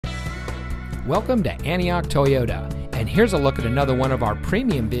Welcome to Antioch Toyota, and here's a look at another one of our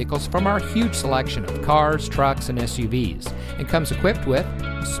premium vehicles from our huge selection of cars, trucks, and SUVs, and comes equipped with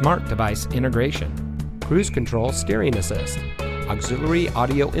smart device integration, cruise control steering assist, auxiliary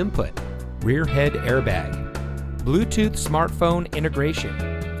audio input, rear head airbag, Bluetooth smartphone integration,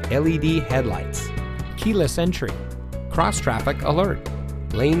 LED headlights, keyless entry, cross traffic alert,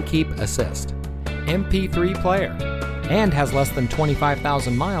 lane keep assist, MP3 player, and has less than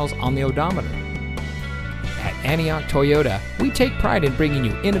 25,000 miles on the odometer. At Antioch Toyota, we take pride in bringing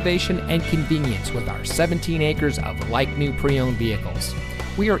you innovation and convenience with our 17 acres of like-new pre-owned vehicles.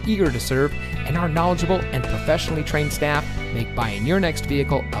 We are eager to serve, and our knowledgeable and professionally trained staff make buying your next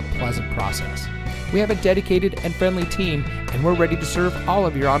vehicle a pleasant process. We have a dedicated and friendly team, and we're ready to serve all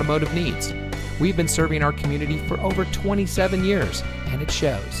of your automotive needs. We've been serving our community for over 27 years, and it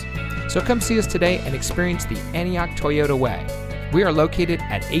shows. So come see us today and experience the Antioch Toyota way. We are located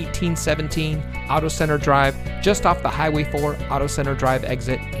at 1817 Auto Center Drive, just off the Highway 4 Auto Center Drive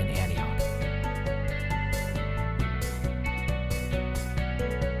exit in Antioch.